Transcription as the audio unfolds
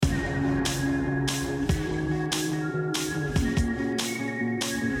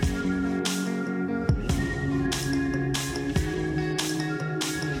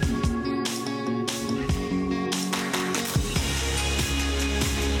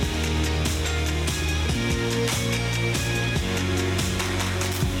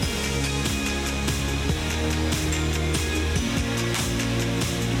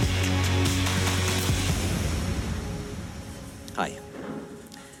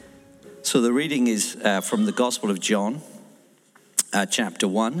So the reading is from the Gospel of John, chapter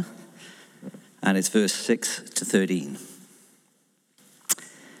 1, and it's verse 6 to 13.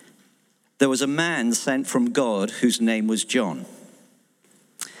 There was a man sent from God whose name was John.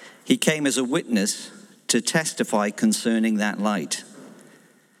 He came as a witness to testify concerning that light,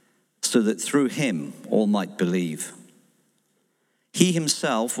 so that through him all might believe. He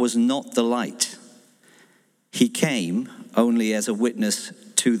himself was not the light. He came only as a witness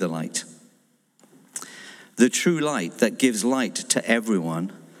to the light. The true light that gives light to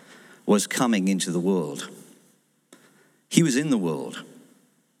everyone was coming into the world. He was in the world.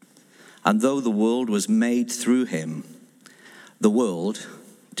 And though the world was made through him, the world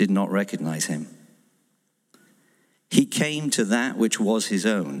did not recognize him. He came to that which was his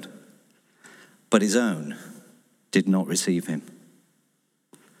own, but his own did not receive him.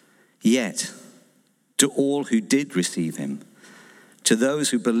 Yet, to all who did receive him, to those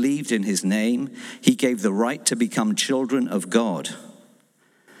who believed in his name, he gave the right to become children of God.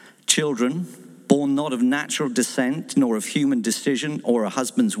 Children born not of natural descent, nor of human decision or a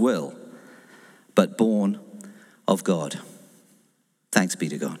husband's will, but born of God. Thanks be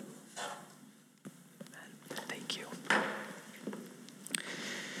to God. Thank you.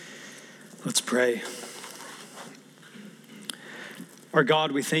 Let's pray. Our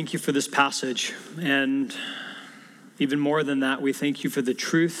God, we thank you for this passage, and even more than that, we thank you for the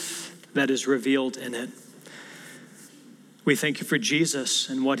truth that is revealed in it. We thank you for Jesus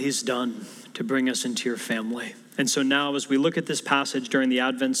and what he's done to bring us into your family. And so now, as we look at this passage during the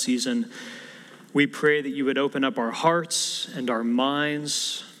Advent season, we pray that you would open up our hearts and our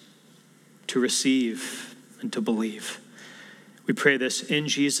minds to receive and to believe. We pray this in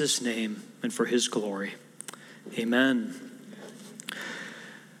Jesus' name and for his glory. Amen.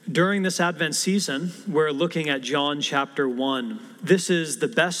 During this Advent season, we're looking at John chapter 1. This is the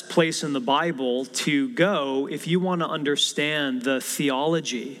best place in the Bible to go if you want to understand the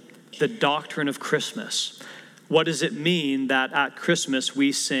theology, the doctrine of Christmas. What does it mean that at Christmas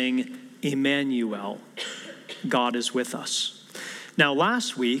we sing Emmanuel, God is with us? Now,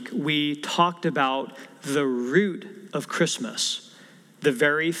 last week we talked about the root of Christmas, the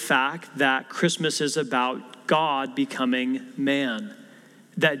very fact that Christmas is about God becoming man,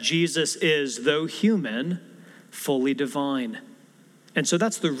 that Jesus is, though human, fully divine. And so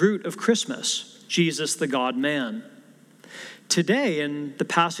that's the root of Christmas, Jesus the God-man. Today, in the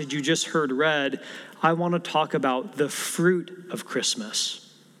passage you just heard read, I want to talk about the fruit of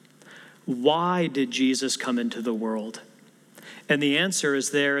Christmas. Why did Jesus come into the world? And the answer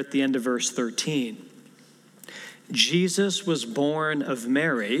is there at the end of verse 13. Jesus was born of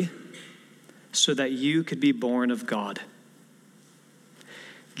Mary so that you could be born of God.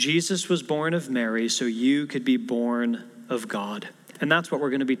 Jesus was born of Mary so you could be born of God. And that's what we're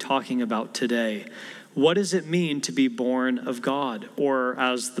going to be talking about today. What does it mean to be born of God? Or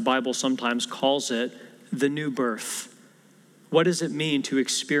as the Bible sometimes calls it, the new birth. What does it mean to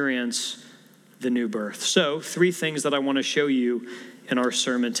experience the new birth? So, 3 things that I want to show you in our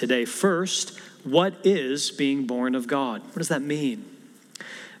sermon today. First, what is being born of God? What does that mean?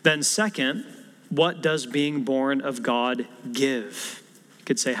 Then second, what does being born of God give? You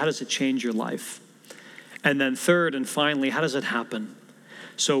could say, how does it change your life? And then third and finally, how does it happen?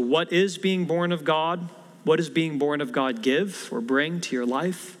 So what is being born of God? What does being born of God give or bring to your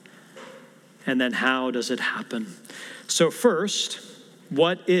life? And then how does it happen? So first,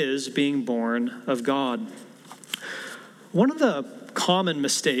 what is being born of God? One of the common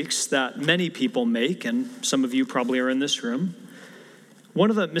mistakes that many people make, and some of you probably are in this room,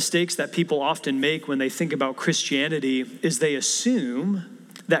 one of the mistakes that people often make when they think about Christianity is they assume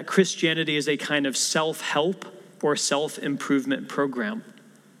that Christianity is a kind of self-help or self-improvement program.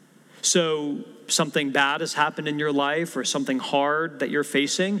 So something bad has happened in your life or something hard that you're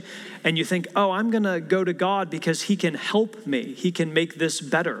facing, and you think, oh, I'm going to go to God because he can help me. He can make this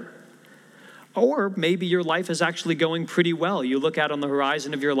better. Or maybe your life is actually going pretty well. You look out on the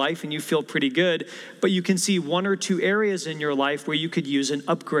horizon of your life and you feel pretty good, but you can see 1 or 2 areas in your life where you could use an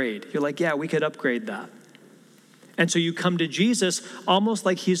upgrade. You're like, yeah, we could upgrade that. And so you come to Jesus almost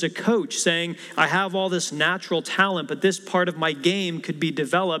like he's a coach saying, I have all this natural talent, but this part of my game could be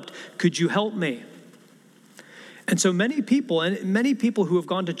developed. Could you help me? And so many people who have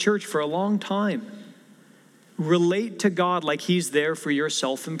gone to church for a long time relate to God like he's there for your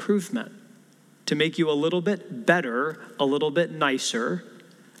self-improvement, to make you a little bit better, a little bit nicer,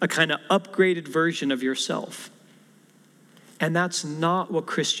 a kind of upgraded version of yourself. And that's not what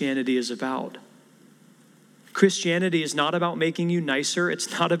Christianity is about. Christianity is not about making you nicer.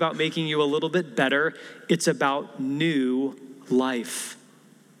 It's not about making you a little bit better. It's about new life.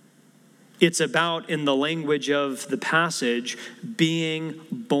 It's about, in the language of the passage, being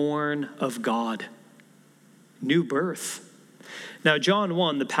born of God. New birth. Now, John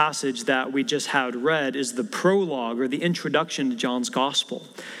 1, the passage that we just had read, is the prologue or the introduction to John's gospel.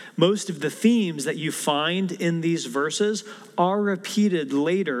 Most of the themes that you find in these verses are repeated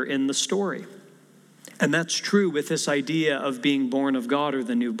later in the story. And that's true with this idea of being born of God or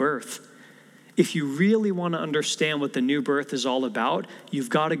the new birth. If you really want to understand what the new birth is all about, you've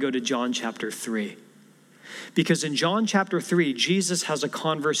got to go to John chapter 3. Because in John chapter 3, Jesus has a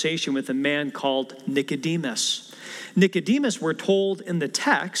conversation with a man called Nicodemus. Nicodemus, we're told in the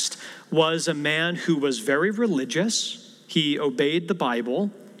text, was a man who was very religious. He obeyed the Bible.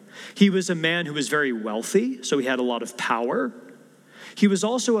 He was a man who was very wealthy, so he had a lot of power. He was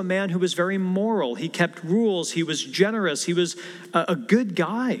also a man who was very moral. He kept rules. He was generous. He was a good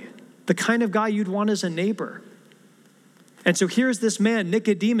guy, the kind of guy you'd want as a neighbor. And so here's this man,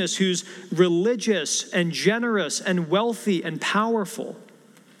 Nicodemus, who's religious and generous and wealthy and powerful.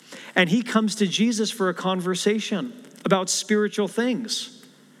 And he comes to Jesus for a conversation about spiritual things.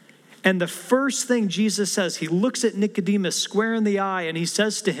 And the first thing Jesus says, he looks at Nicodemus square in the eye and he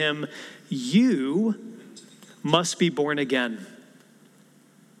says to him, "You must be born again."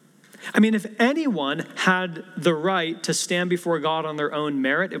 I mean, if anyone had the right to stand before God on their own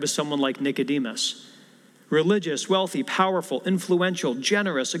merit, it was someone like Nicodemus. Religious, wealthy, powerful, influential,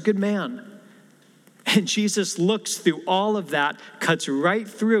 generous, a good man. And Jesus looks through all of that, cuts right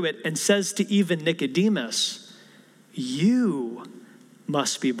through it, and says to even Nicodemus, "You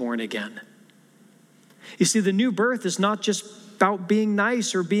must be born again." You see, the new birth is not just about being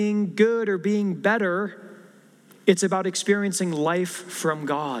nice or being good or being better. It's about experiencing life from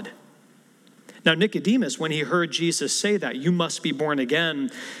God. Now, Nicodemus, when he heard Jesus say that, "You must be born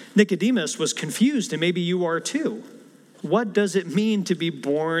again," Nicodemus was confused, and maybe you are too. What does it mean to be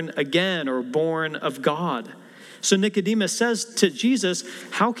born again or born of God? So Nicodemus says to Jesus,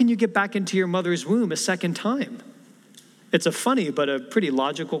 "How can you get back into your mother's womb a second time?" It's a funny but a pretty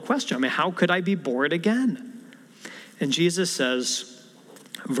logical question. I mean, how could I be born again? And Jesus says,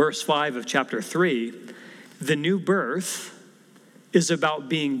 verse 5 of chapter 3, the new birth is about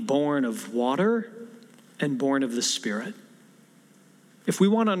being born of water and born of the Spirit. If we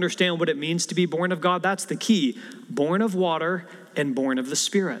want to understand what it means to be born of God, that's the key. Born of water and born of the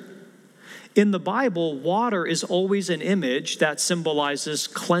Spirit. In the Bible, water is always an image that symbolizes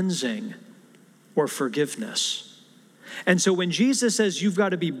cleansing or forgiveness. And so when Jesus says you've got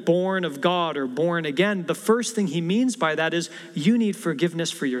to be born of God or born again, the first thing he means by that is you need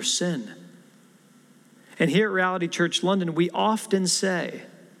forgiveness for your sin. And here at Reality Church London, we often say,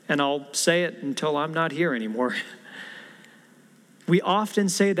 and I'll say it until I'm not here anymore, we often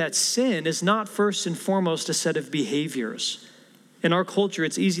say that sin is not first and foremost a set of behaviors. In our culture,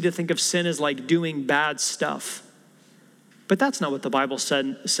 it's easy to think of sin as like doing bad stuff. But that's not what the Bible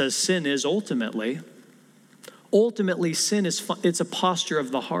says sin is ultimately. Ultimately, sin it's a posture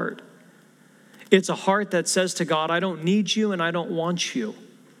of the heart. It's a heart that says to God, "I don't need you and I don't want you."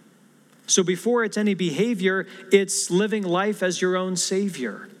 So before it's any behavior, it's living life as your own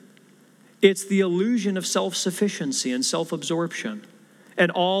savior. It's the illusion of self-sufficiency and self-absorption.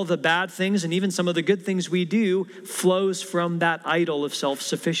 And all the bad things and even some of the good things we do flows from that idol of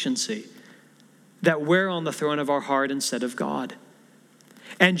self-sufficiency that we're on the throne of our heart instead of God.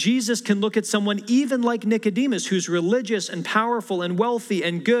 And Jesus can look at someone even like Nicodemus, who's religious and powerful and wealthy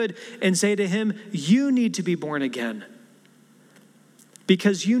and good, and say to him, "You need to be born again.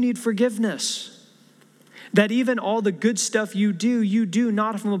 Because you need forgiveness." That even all the good stuff you do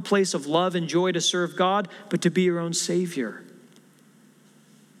not from a place of love and joy to serve God, but to be your own savior.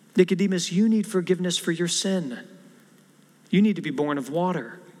 Nicodemus, you need forgiveness for your sin. You need to be born of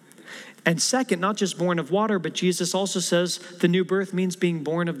water. And second, not just born of water, but Jesus also says the new birth means being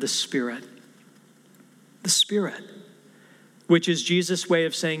born of the Spirit. The Spirit, which is Jesus' way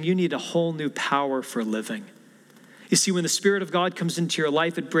of saying you need a whole new power for living. You see, when the Spirit of God comes into your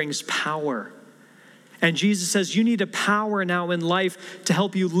life, it brings power. And Jesus says you need a power now in life to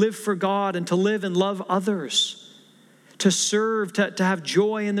help you live for God and to live and love others, to serve, to have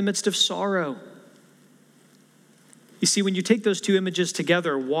joy in the midst of sorrow. You see, when you take those two images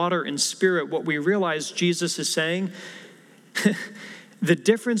together, water and spirit, what we realize Jesus is saying, the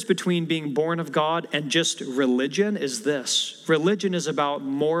difference between being born of God and just religion is this. Religion is about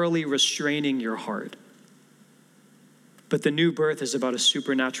morally restraining your heart. But the new birth is about a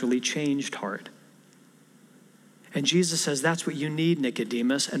supernaturally changed heart. And Jesus says that's what you need,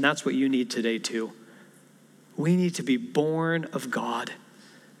 Nicodemus, and that's what you need today too. We need to be born of God.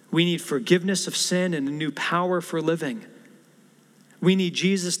 We need forgiveness of sin and a new power for living. We need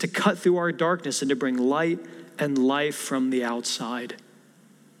Jesus to cut through our darkness and to bring light and life from the outside.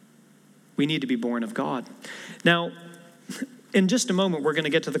 We need to be born of God. Now, in just a moment, we're going to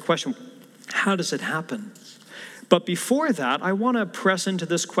get to the question, how does it happen? But before that, I want to press into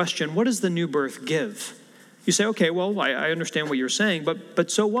this question, what does the new birth give? You say, okay, well, I understand what you're saying, but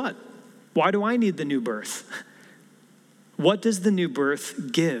so what? Why do I need the new birth? What does the new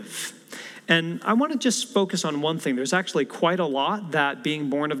birth give? And I want to just focus on one thing. There's actually quite a lot that being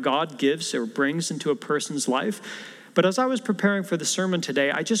born of God gives or brings into a person's life. But as I was preparing for the sermon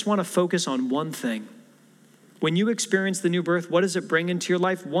today, I just want to focus on one thing. When you experience the new birth, what does it bring into your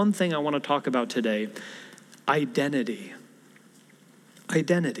life? One thing I want to talk about today, identity.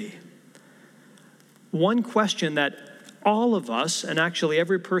 Identity. One question that all of us, and actually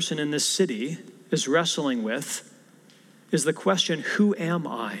every person in this city, is wrestling with is the question, who am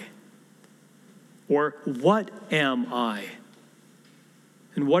I? Or what am I?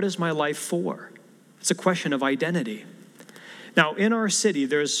 And what is my life for? It's a question of identity. Now, in our city,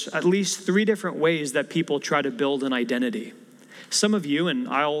 there's at least 3 different ways that people try to build an identity. Some of you, and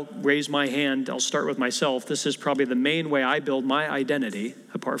I'll raise my hand, I'll start with myself. This is probably the main way I build my identity,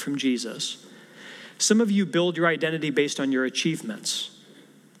 apart from Jesus. Some of you build your identity based on your achievements.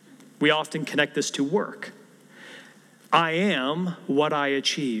 We often connect this to work. I am what I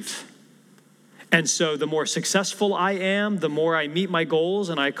achieve. And so the more successful I am, the more I meet my goals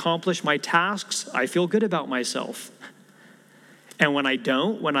and I accomplish my tasks, I feel good about myself. And when I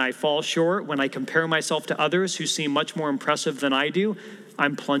don't, when I fall short, when I compare myself to others who seem much more impressive than I do,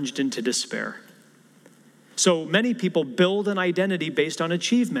 I'm plunged into despair. So many people build an identity based on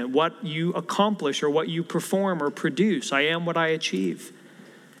achievement, what you accomplish or what you perform or produce. I am what I achieve.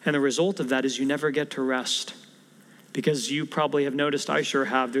 And the result of that is you never get to rest. Because you probably have noticed, I sure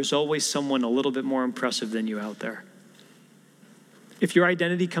have, there's always someone a little bit more impressive than you out there. If your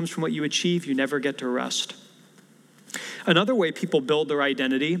identity comes from what you achieve, you never get to rest. Another way people build their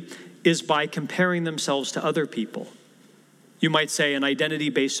identity is by comparing themselves to other people. You might say an identity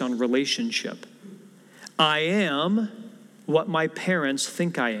based on relationship. I am what my parents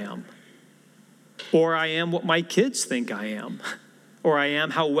think I am. Or I am what my kids think I am. Or I am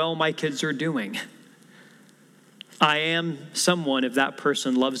how well my kids are doing. I am someone if that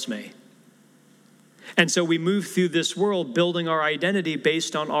person loves me. And so we move through this world building our identity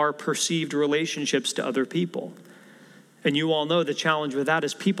based on our perceived relationships to other people. And you all know the challenge with that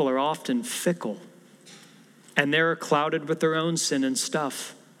is people are often fickle. And they're clouded with their own sin and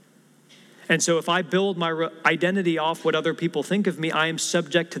stuff. And so if I build my identity off what other people think of me, I am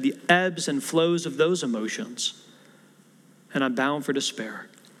subject to the ebbs and flows of those emotions. And I'm bound for despair.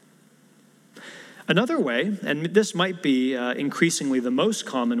 Another way, and this might be increasingly the most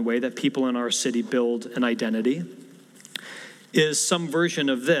common way that people in our city build an identity, is some version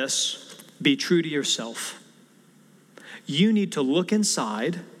of this: be true to yourself. You need to look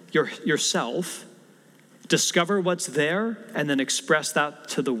inside yourself, discover what's there, and then express that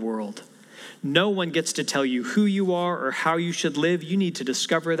to the world. No one gets to tell you who you are or how you should live. You need to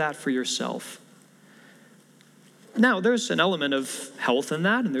discover that for yourself. Now, there's an element of health in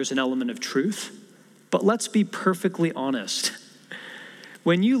that, and there's an element of truth. But let's be perfectly honest.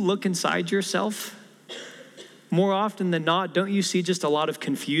 When you look inside yourself, more often than not, don't you see just a lot of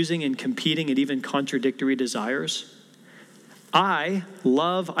confusing and competing and even contradictory desires? I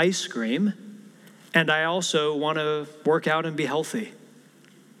love ice cream, and I also want to work out and be healthy.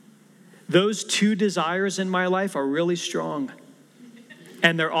 Those 2 desires in my life are really strong,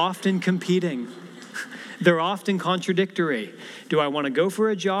 and they're often competing. They're often contradictory. Do I want to go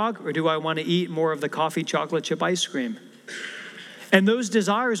for a jog, or do I want to eat more of the coffee chocolate chip ice cream? And those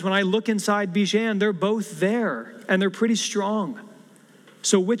desires, when I look inside Bijan, they're both there, and they're pretty strong.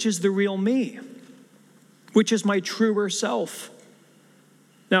 So which is the real me? Which is my truer self?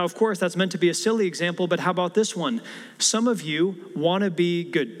 Now, of course, that's meant to be a silly example, but how about this one? Some of you want to be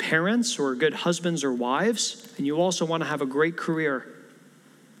good parents or good husbands or wives, and you also want to have a great career.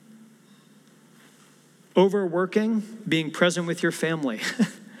 Overworking, being present with your family.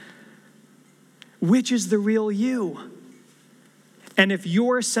 Which is the real you? And if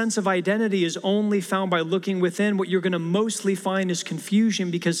your sense of identity is only found by looking within, what you're going to mostly find is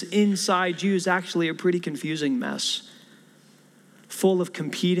confusion, because inside you is actually a pretty confusing mess, full of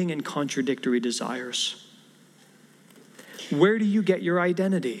competing and contradictory desires. Where do you get your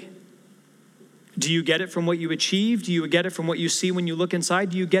identity? Do you get it from what you achieve? Do you get it from what you see when you look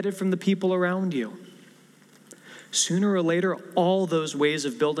inside? Do you get it from the people around you? Sooner or later, all those ways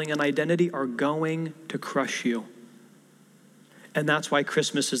of building an identity are going to crush you. And that's why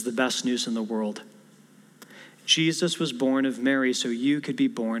Christmas is the best news in the world. Jesus was born of Mary so you could be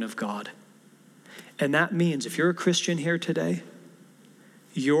born of God. And that means if you're a Christian here today,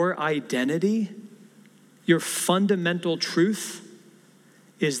 your identity, your fundamental truth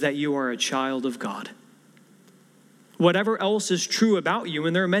is that you are a child of God. Whatever else is true about you,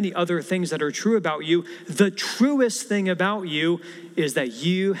 and there are many other things that are true about you, the truest thing about you is that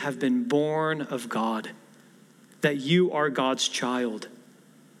you have been born of God, that you are God's child.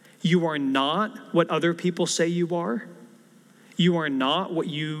 You are not what other people say you are. You are not what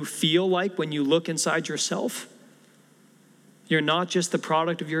you feel like when you look inside yourself. You're not just the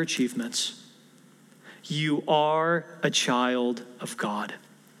product of your achievements. You are a child of God.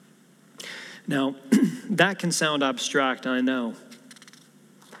 Now, that can sound abstract, I know.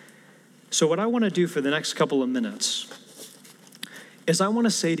 So what I want to do for the next couple of minutes is I want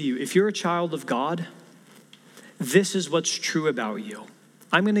to say to you, if you're a child of God, this is what's true about you.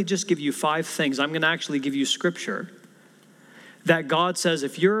 I'm going to just give you 5 things. I'm going to actually give you scripture that God says,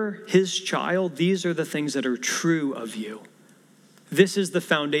 if you're his child, these are the things that are true of you. This is the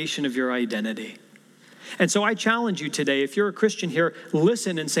foundation of your identity. And so I challenge you today, if you're a Christian here,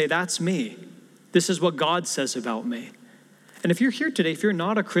 listen and say, that's me. This is what God says about me. And if you're here today, if you're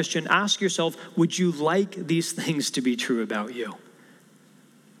not a Christian, ask yourself, would you like these things to be true about you?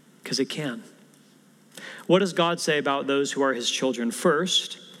 Because it can. What does God say about those who are his children?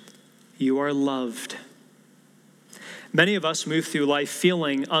 First, you are loved. Many of us move through life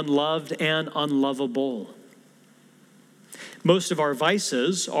feeling unloved and unlovable. Most of our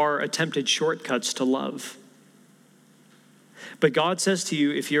vices are attempted shortcuts to love. But God says to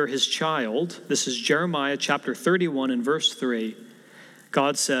you, if you're his child, this is Jeremiah chapter 31 and verse 3,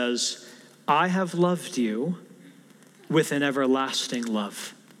 God says, I have loved you with an everlasting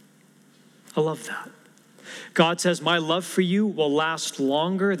love. I love that. God says, my love for you will last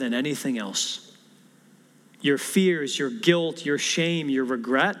longer than anything else. Your fears, your guilt, your shame, your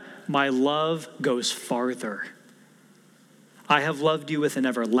regret, my love goes farther. I have loved you with an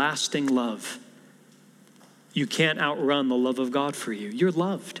everlasting love. You can't outrun the love of God for you. You're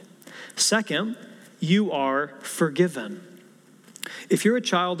loved. Second, you are forgiven. If you're a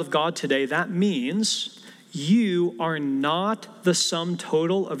child of God today, that means you are not the sum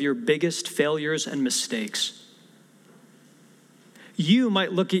total of your biggest failures and mistakes. You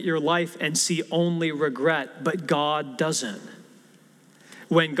might look at your life and see only regret, but God doesn't.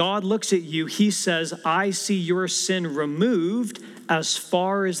 When God looks at you, he says, I see your sin removed as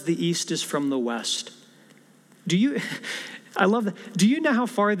far as the east is from the west. I love that. Do you know how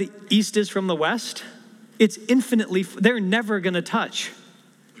far the east is from the west? It's infinitely, they're never going to touch.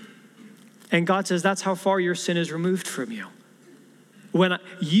 And God says, that's how far your sin is removed from you. When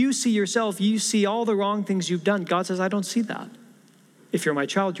you see yourself, you see all the wrong things you've done. God says, I don't see that. If you're my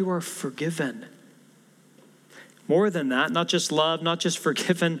child, you are forgiven. More than that, not just loved, not just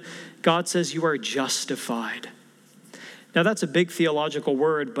forgiven, God says you are justified. Now that's a big theological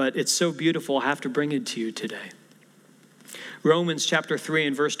word, but it's so beautiful, I have to bring it to you today. Romans chapter 3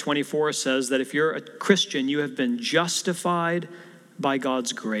 and verse 24 says that if you're a Christian, you have been justified by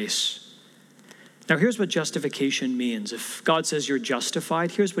God's grace. Now here's what justification means. If God says you're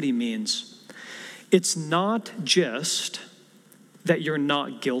justified, here's what he means. It's not just that you're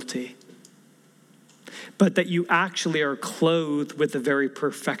not guilty, but that you actually are clothed with the very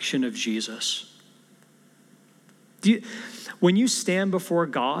perfection of Jesus. When you stand before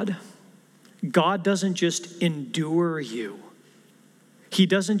God, God doesn't just endure you. He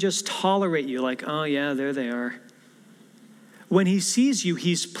doesn't just tolerate you like, oh yeah, there they are. When he sees you,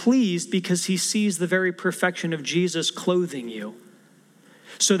 he's pleased because he sees the very perfection of Jesus clothing you.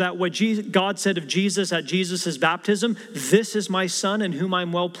 So that what God said of Jesus at Jesus' baptism, this is my son in whom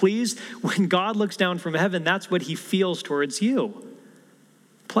I'm well pleased. When God looks down from heaven, that's what he feels towards you.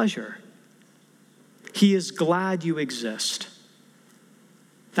 Pleasure. He is glad you exist.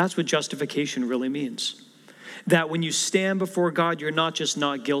 That's what justification really means. That when you stand before God, you're not just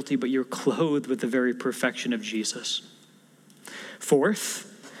not guilty, but you're clothed with the very perfection of Jesus.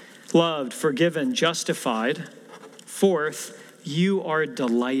 Fourth, loved, forgiven, justified. Fourth, you are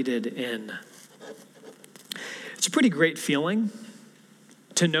delighted in. It's a pretty great feeling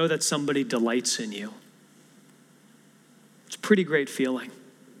to know that somebody delights in you. It's a pretty great feeling.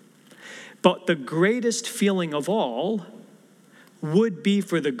 But the greatest feeling of all would be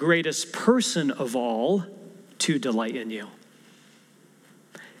for the greatest person of all to delight in you.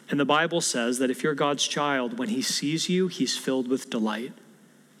 And the Bible says that if you're God's child, when he sees you, he's filled with delight.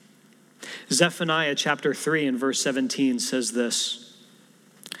 Zephaniah chapter 3 and verse 17 says this,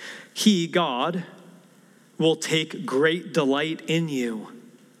 he, God, will take great delight in you.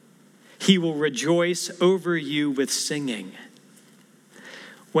 He will rejoice over you with singing.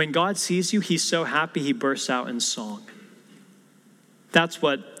 When God sees you, he's so happy he bursts out in song. That's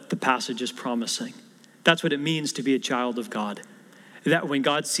what the passage is promising. That's what it means to be a child of God. That when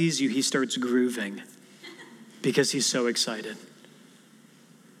God sees you, he starts grooving because he's so excited.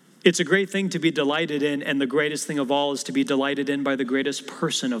 It's a great thing to be delighted in, and the greatest thing of all is to be delighted in by the greatest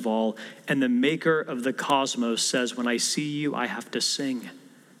person of all. And the maker of the cosmos says, when I see you, I have to sing.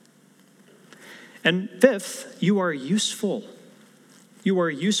 And fifth, you are useful. You are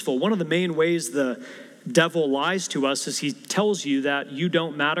useful. One of the main ways the devil lies to us is he tells you that you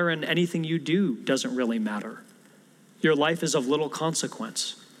don't matter and anything you do doesn't really matter. Your life is of little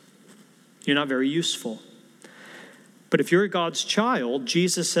consequence. You're not very useful. But if you're God's child,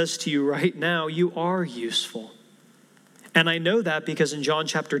 Jesus says to you right now, you are useful. And I know that because in John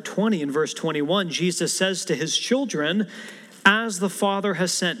chapter 20 and verse 21, Jesus says to his children, as the Father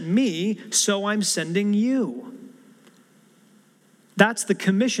has sent me, so I'm sending you. That's the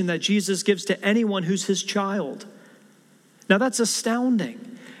commission that Jesus gives to anyone who's his child. Now that's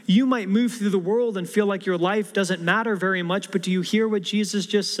astounding. You might move through the world and feel like your life doesn't matter very much, but do you hear what Jesus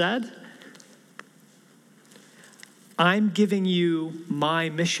just said? I'm giving you my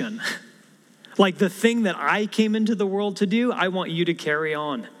mission. Like the thing that I came into the world to do, I want you to carry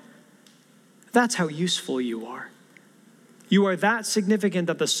on. That's how useful you are. You are that significant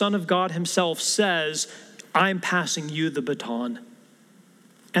that the Son of God himself says, I'm passing you the baton.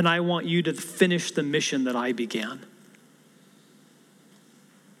 And I want you to finish the mission that I began.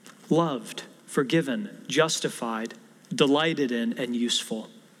 Loved, forgiven, justified, delighted in, and useful.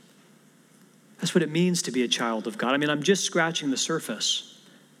 That's what it means to be a child of God. I mean, I'm just scratching the surface.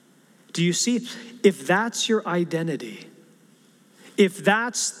 Do you see? If that's your identity, if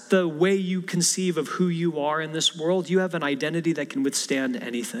that's the way you conceive of who you are in this world, you have an identity that can withstand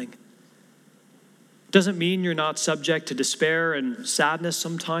anything. Doesn't mean you're not subject to despair and sadness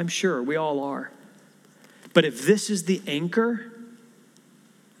sometimes. Sure, we all are. But if this is the anchor,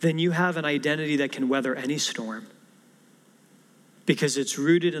 then you have an identity that can weather any storm. Because it's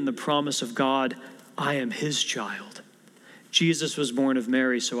rooted in the promise of God, I am his child. Jesus was born of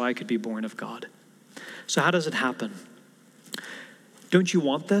Mary so I could be born of God. So how does it happen? Don't you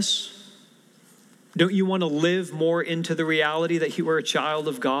want this? Don't you want to live more into the reality that you are a child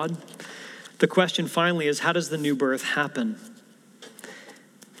of God? The question finally is, how does the new birth happen?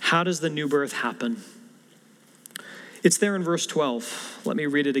 How does the new birth happen? It's there in verse 12. Let me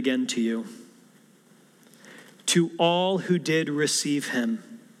read it again to you. To all who did receive him,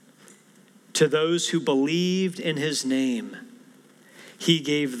 to those who believed in his name, he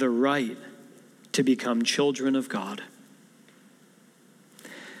gave the right to become children of God.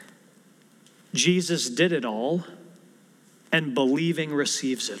 Jesus did it all, and believing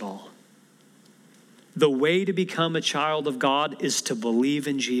receives it all. The way to become a child of God is to believe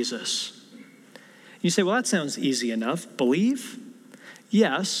in Jesus. You say, well, that sounds easy enough. Believe?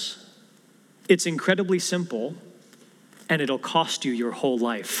 Yes, it's incredibly simple, and it'll cost you your whole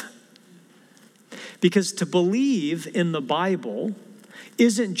life. Because to believe in the Bible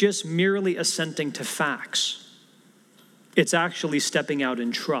isn't just merely assenting to facts. It's actually stepping out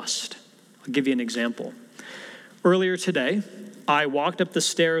in trust. I'll give you an example. Earlier today, I walked up the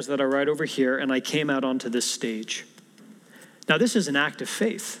stairs that are right over here, and I came out onto this stage. Now, this is an act of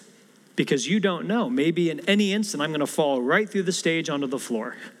faith, because you don't know. Maybe in any instant, I'm going to fall right through the stage onto the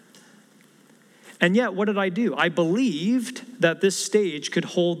floor. And yet, what did I do? I believed that this stage could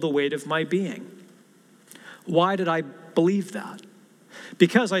hold the weight of my being. Why did I believe that?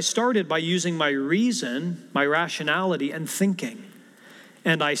 Because I started by using my reason, my rationality, and thinking.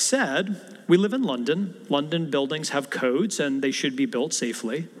 And I said, we live in London. London buildings have codes, and they should be built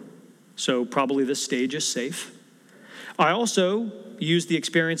safely. So probably this stage is safe. I also used the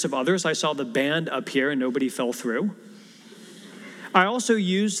experience of others. I saw the band up here, and nobody fell through. I also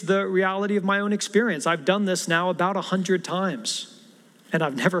used the reality of my own experience. I've done this now about 100 times, and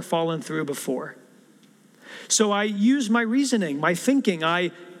I've never fallen through before. So I used my reasoning, my thinking.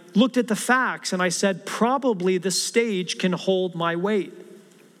 I looked at the facts, and I said, probably this stage can hold my weight.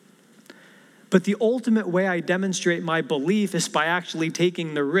 But the ultimate way I demonstrate my belief is by actually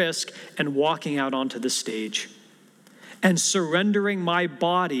taking the risk and walking out onto the stage and surrendering my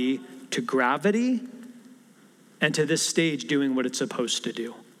body to gravity and to this stage doing what it's supposed to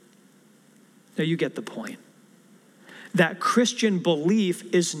do. Now you get the point. That Christian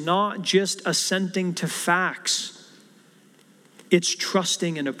belief is not just assenting to facts. It's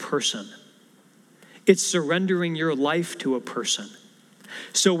trusting in a person. It's surrendering your life to a person.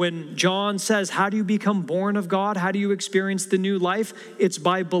 So when John says, how do you become born of God? How do you experience the new life? It's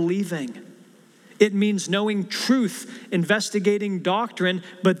by believing. It means knowing truth, investigating doctrine,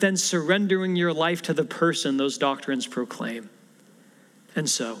 but then surrendering your life to the person those doctrines proclaim. And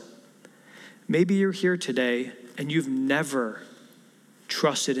so, maybe you're here today and you've never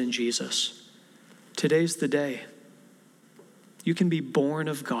trusted in Jesus. Today's the day. You can be born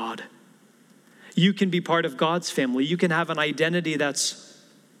of God. You can be part of God's family. You can have an identity that's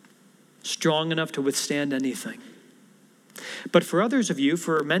strong enough to withstand anything. But for others of you,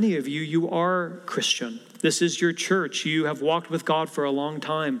 for many of you, you are Christian. This is your church. You have walked with God for a long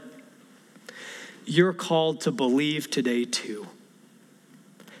time. You're called to believe today too,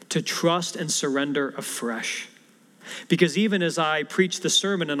 to trust and surrender afresh. Because even as I preached the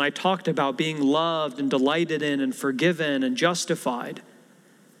sermon and I talked about being loved and delighted in and forgiven and justified,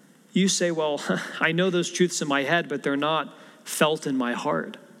 you say, well, I know those truths in my head, but they're not felt in my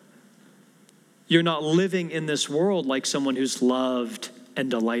heart. You're not living in this world like someone who's loved and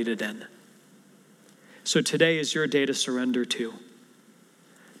delighted in. So today is your day to surrender to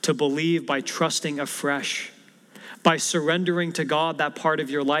believe by trusting afresh, by surrendering to God that part of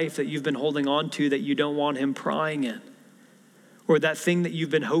your life that you've been holding on to that you don't want him prying in, or that thing that you've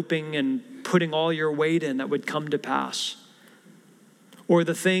been hoping and putting all your weight in that would come to pass, or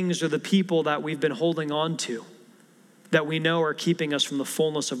the things or the people that we've been holding on to that we know are keeping us from the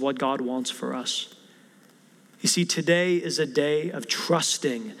fullness of what God wants for us. You see, today is a day of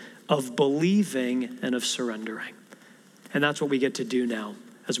trusting, of believing, and of surrendering. And that's what we get to do now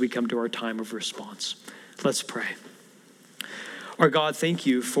as we come to our time of response. Let's pray. Our God, thank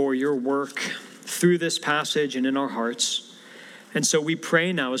you for your work through this passage and in our hearts. And so we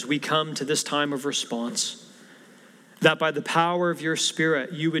pray now as we come to this time of response, that by the power of your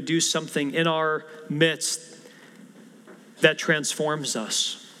Spirit, you would do something in our midst that transforms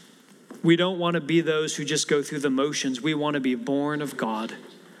us. We don't want to be those who just go through the motions. We want to be born of God.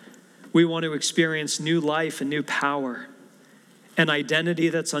 We want to experience new life and new power, an identity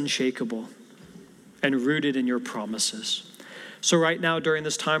that's unshakable and rooted in your promises. So right now, during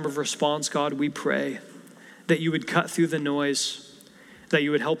this time of response, God, we pray that you would cut through the noise, that you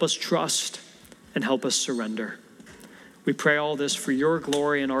would help us trust and help us surrender. We pray all this for your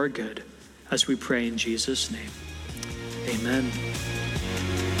glory and our good as we pray in Jesus' name. Amen.